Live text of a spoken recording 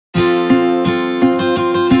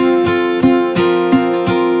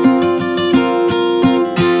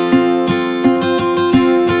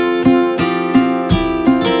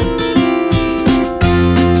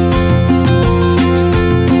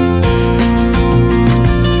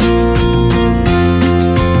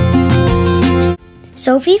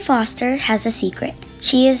Sophie Foster has a secret.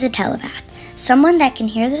 She is a telepath, someone that can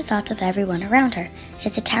hear the thoughts of everyone around her.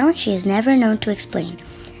 It's a talent she has never known to explain.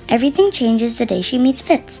 Everything changes the day she meets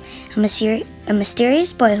Fitz, a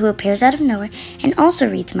mysterious boy who appears out of nowhere and also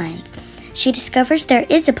reads minds. She discovers there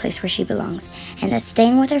is a place where she belongs, and that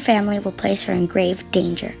staying with her family will place her in grave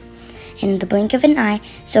danger. In the blink of an eye,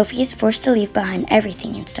 Sophie is forced to leave behind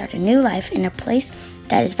everything and start a new life in a place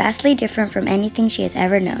that is vastly different from anything she has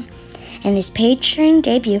ever known. In this page-turning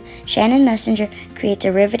debut, Shannon Messenger creates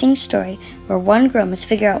a riveting story where one girl must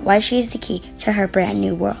figure out why she is the key to her brand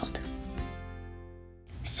new world.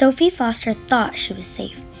 Sophie Foster thought she was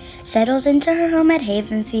safe, settled into her home at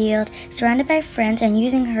Havenfield, surrounded by friends and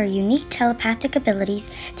using her unique telepathic abilities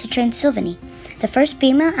to train Sylvanie, the first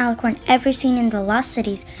female alicorn ever seen in the Lost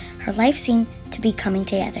Cities. Her life seemed to be coming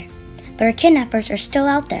together. But her kidnappers are still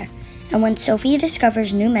out there, and when Sophie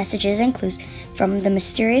discovers new messages and clues from the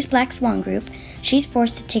mysterious Black Swan group, she's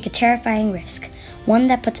forced to take a terrifying risk, one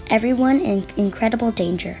that puts everyone in incredible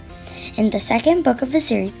danger. In the second book of the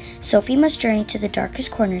series, Sophie must journey to the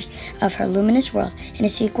darkest corners of her luminous world in a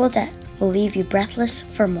sequel that will leave you breathless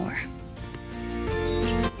for more.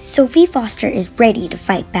 Sophie Foster is ready to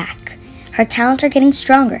fight back. Her talents are getting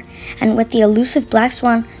stronger, and with the elusive Black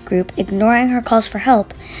Swan group ignoring her calls for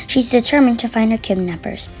help, she's determined to find her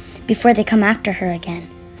kidnappers before they come after her again.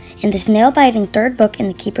 In this nail-biting third book in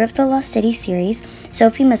the Keeper of the Lost City series,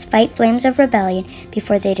 Sophie must fight flames of rebellion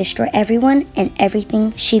before they destroy everyone and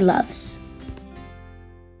everything she loves.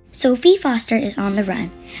 Sophie Foster is on the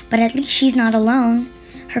run, but at least she's not alone.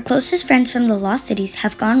 Her closest friends from the Lost Cities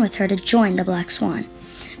have gone with her to join the Black Swan.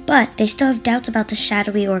 But they still have doubts about the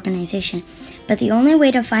shadowy organization, but the only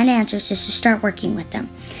way to find answers is to start working with them.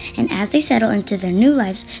 And as they settle into their new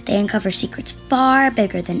lives, they uncover secrets far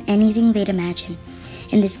bigger than anything they'd imagine.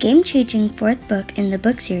 In this game-changing fourth book in the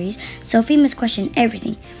book series, Sophie must question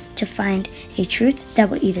everything to find a truth that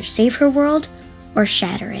will either save her world or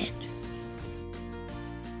shatter it.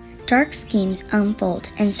 Dark schemes unfold,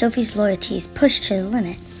 and Sophie's loyalty is pushed to the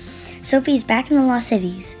limit. Sophie is back in the Lost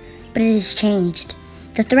Cities, but it has changed.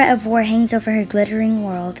 The threat of war hangs over her glittering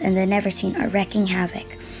world, and the Never-Seen are wreaking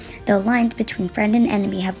havoc. The lines between friend and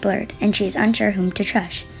enemy have blurred, and she is unsure whom to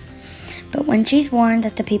trust. But when she's warned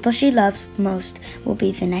that the people she loves most will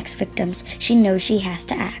be the next victims, she knows she has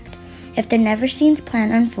to act. If the Never-Seen's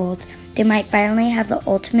plan unfolds, they might finally have the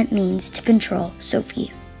ultimate means to control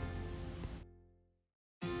Sophie.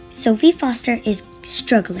 Sophie Foster is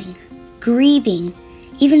struggling, grieving,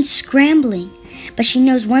 even scrambling, but she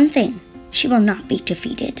knows one thing: she will not be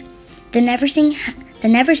defeated. The Never-Seen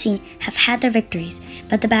have had their victories,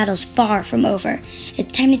 but the battle's far from over.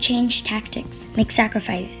 It's time to change tactics, make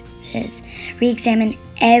sacrifices, re-examine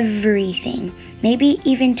everything. Maybe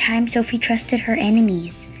even time Sophie trusted her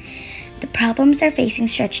enemies. The problems they're facing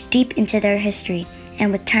stretch deep into their history,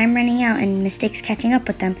 and with time running out and mistakes catching up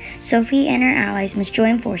with them, Sophie and her allies must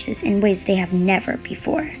join forces in ways they have never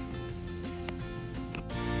before.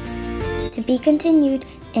 To be continued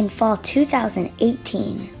in fall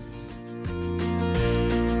 2018.